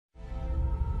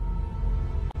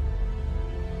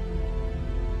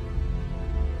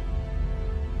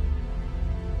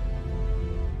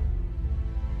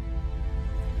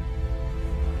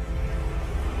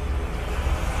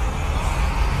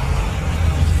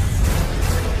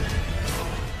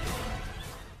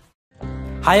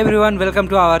Hi everyone, welcome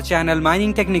to our channel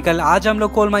mining technical. आज हम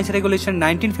लोग कोल माइंस रेगुलेशन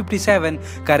 1957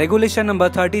 का रेगुलेशन नंबर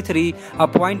 33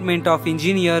 अपॉइंटमेंट ऑफ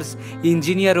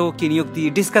इंजीनियरों की नियुक्ति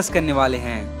डिस्कस करने वाले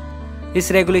हैं।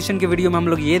 इस रेगुलेशन के वीडियो में हम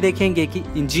लोग ये देखेंगे कि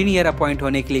इंजीनियर अपॉइंट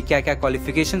होने के लिए क्या क्या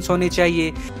क्वालिफिकेशंस होने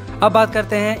चाहिए। अब बात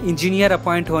करते हैं इंजीनियर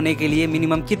अपॉइंट होने के लिए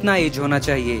मिनिमम कितना एज होना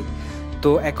चाहिए।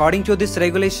 तो according to this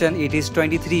regulation it is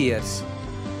 23 years.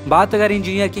 बात अगर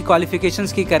इंजीनियर की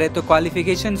क्वालिफिकेशंस की करें तो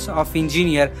क्वालिफिकेशंस ऑफ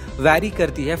इंजीनियर वैरी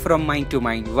करती है फ्रॉम माइन टू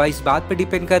माइन। वह इस बात पर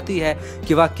डिपेंड करती है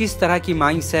कि वह किस तरह की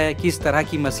माइंस है, किस तरह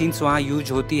की मशीन्स वहाँ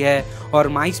यूज होती है और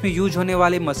माइंस में यूज होने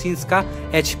वाले मशीन्स का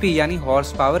HP यानी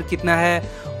हॉर्स पावर कितना है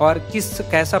और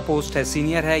कैसा पोस्ट है,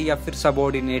 सीनियर है या फिर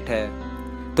सबऑर्डिनेट है।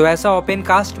 तो ऐसा ओपन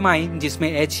कास्ट माइन जिसमें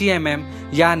HEMM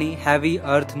यानी heavy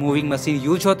earth moving machine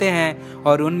use होते हैं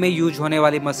और उनमें यूज होने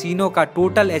वाले मशीनों का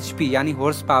टोटल HP यानी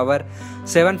हॉर्स पावर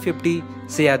 750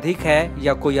 से अधिक है,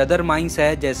 या कोई अदर माइंस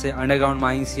है जैसे अंडरग्राउंड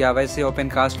माइंस या वैसे ओपन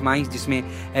कास्ट माइंस जिसमें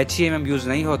HEMM यूज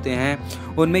नहीं होते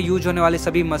हैं, उनमें यूज होने वाले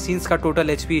सभी मशीन्स का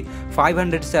टोटल HP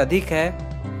 500 से अधिक है।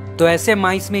 तो ऐसे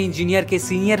माइंस में इंजीनियर के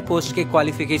सीनियर पोस्ट के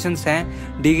क्वालिफिकेशंस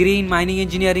हैं degree in mining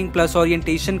engineering plus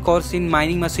orientation course in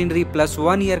mining machinery plus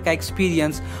 1 year का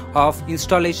experience of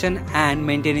installation and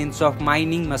maintenance of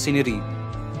mining machinery,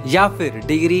 या फिर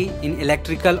डिग्री इन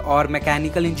इलेक्ट्रिकल और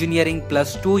मैकेनिकल इंजीनियरिंग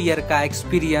प्लस 2 ईयर का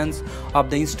experience of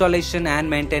the installation and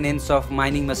maintenance of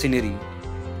mining machinery.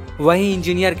 वहीं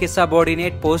engineer के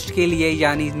subordinate post के लिए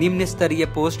यानी निम्न स्तरीय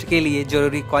पोस्ट के लिए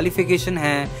जरूरी क्वालिफिकेशन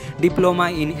है डिप्लोमा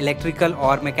इन इलेक्ट्रिकल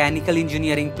और मैकेनिकल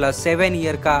इंजीनियरिंग प्लस 7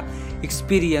 ईयर का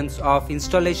experience of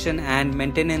installation and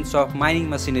maintenance of mining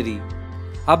machinery.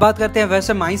 अब बात करते हैं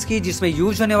वैसे माइंस की जिसमें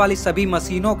यूज होने वाली सभी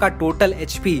मशीनों का टोटल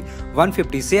HP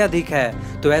 150 से अधिक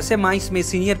है। तो ऐसे माइंस में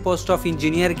सीनियर पोस्ट ऑफ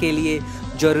इंजीनियर के लिए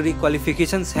जरूरी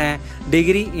क्वालिफिकेशंस हैं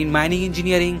degree in mining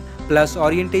engineering plus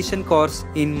orientation course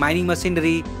in mining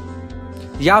machinery,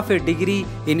 या फिर डिग्री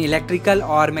इन इलेक्ट्रिकल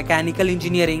और मैकेनिकल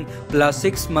इंजीनियरिंग प्लस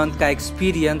 6 मंथ का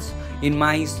experience in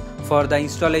mines for the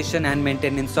installation and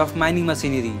maintenance of mining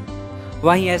machinery.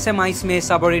 वहीं ऐसे माइंस में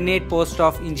सबऑर्डिनेट पोस्ट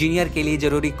ऑफ इंजीनियर के लिए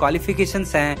जरूरी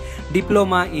क्वालिफिकेशंस हैं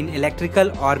डिप्लोमा इन इलेक्ट्रिकल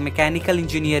और मैकेनिकल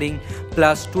इंजीनियरिंग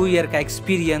प्लस 2 ईयर का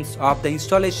experience of the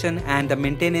installation and the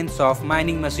maintenance of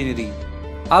mining machinery.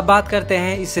 अब बात करते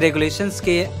हैं इस रेगुलेशंस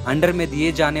के अंडर में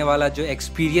दिए जाने वाला जो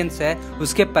एक्सपीरियंस है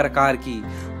उसके प्रकार की।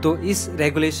 तो इस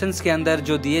रेगुलेशंस के अंदर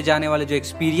जो दिए जाने वाले जो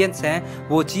एक्सपीरियंस हैं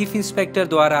वो चीफ इंस्पेक्टर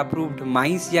द्वारा अप्रूव्ड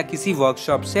माइंस या किसी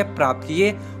वर्कशॉप से प्राप्त किए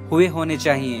हुए होने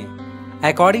चाहिए।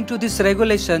 अकॉर्डिंग टू दिस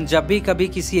रेगुलेशन जब भी कभी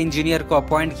किसी इंजीनियर को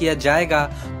अपॉइंट किया जाएगा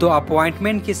तो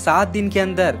अपॉइंटमेंट के 7 दिन के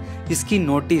अंदर इसकी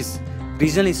नोटिस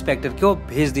रीजनल इंस्पेक्टर को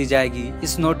भेज दी जाएगी।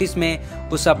 इस नोटिस में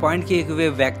उस अपॉइंट किए हुए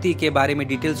व्यक्ति के बारे में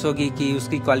डिटेल्स होगी कि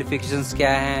उसकी क्वालिफिकेशंस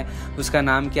क्या हैं, उसका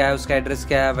नाम क्या है, उसका एड्रेस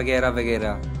क्या है वगैरह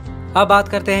वगैरह। अब बात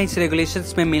करते हैं इस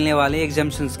रेगुलेशंस में मिलने वाले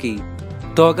एग्जम्पशंस की।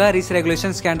 तो अगर इस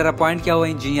रेगुलेशंस के अंडर अपॉइंट किया हुआ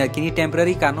इंजीनियर किन्हीं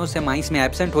टेम्पररी कारणों से माइंस में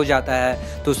एब्सेंट हो जाता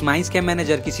है तो उस माइंस के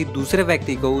मैनेजर किसी दूसरे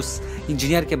व्यक्ति को उस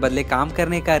इंजीनियर के बदले काम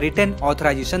करने का रिटन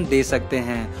ऑथराइजेशन दे सकते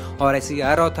हैं और ऐसी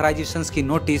अनऑथराइजेशंस की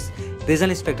नोटिस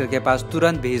रीजनल इंस्पेक्टर के पास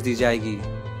तुरंत भेज दी जाएगी।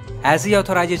 ऐसी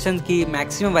ऑथराइजेशन की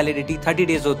मैक्सिमम वैलिडिटी 30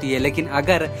 डेज होती है, लेकिन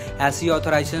अगर ऐसी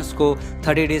ऑथराइजेशंस को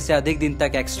 30 डेज से अधिक दिन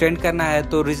तक एक्सटेंड करना है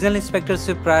तो रीजनल इंस्पेक्टर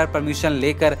से प्रायर परमिशन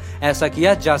लेकर ऐसा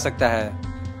किया जा सकता है।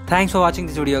 Thanks for watching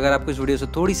this video. अगर आपको इस वीडियो से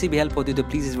थोड़ी सी भी हेल्प होती है तो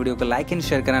प्लीज़ इस वीडियो को लाइक एंड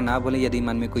शेयर करना ना भूलें। यदि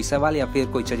मन में कोई सवाल या फिर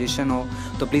कोई सजेशन हो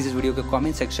तो प्लीज़ इस वीडियो को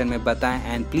कमेंट सेक्शन में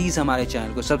बताएं एंड प्लीज़ हमारे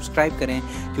चैनल को सब्सक्राइब करें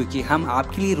क्योंकि हम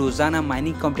आपके लिए रोजाना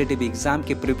माइनिंग कॉम्पिटिटिव एग्जाम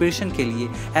के प्रिपरेशन के लिए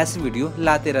ऐसे वीडियो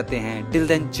लाते रहते हैं। टिल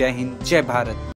देन, जय हिंद, जय भारत।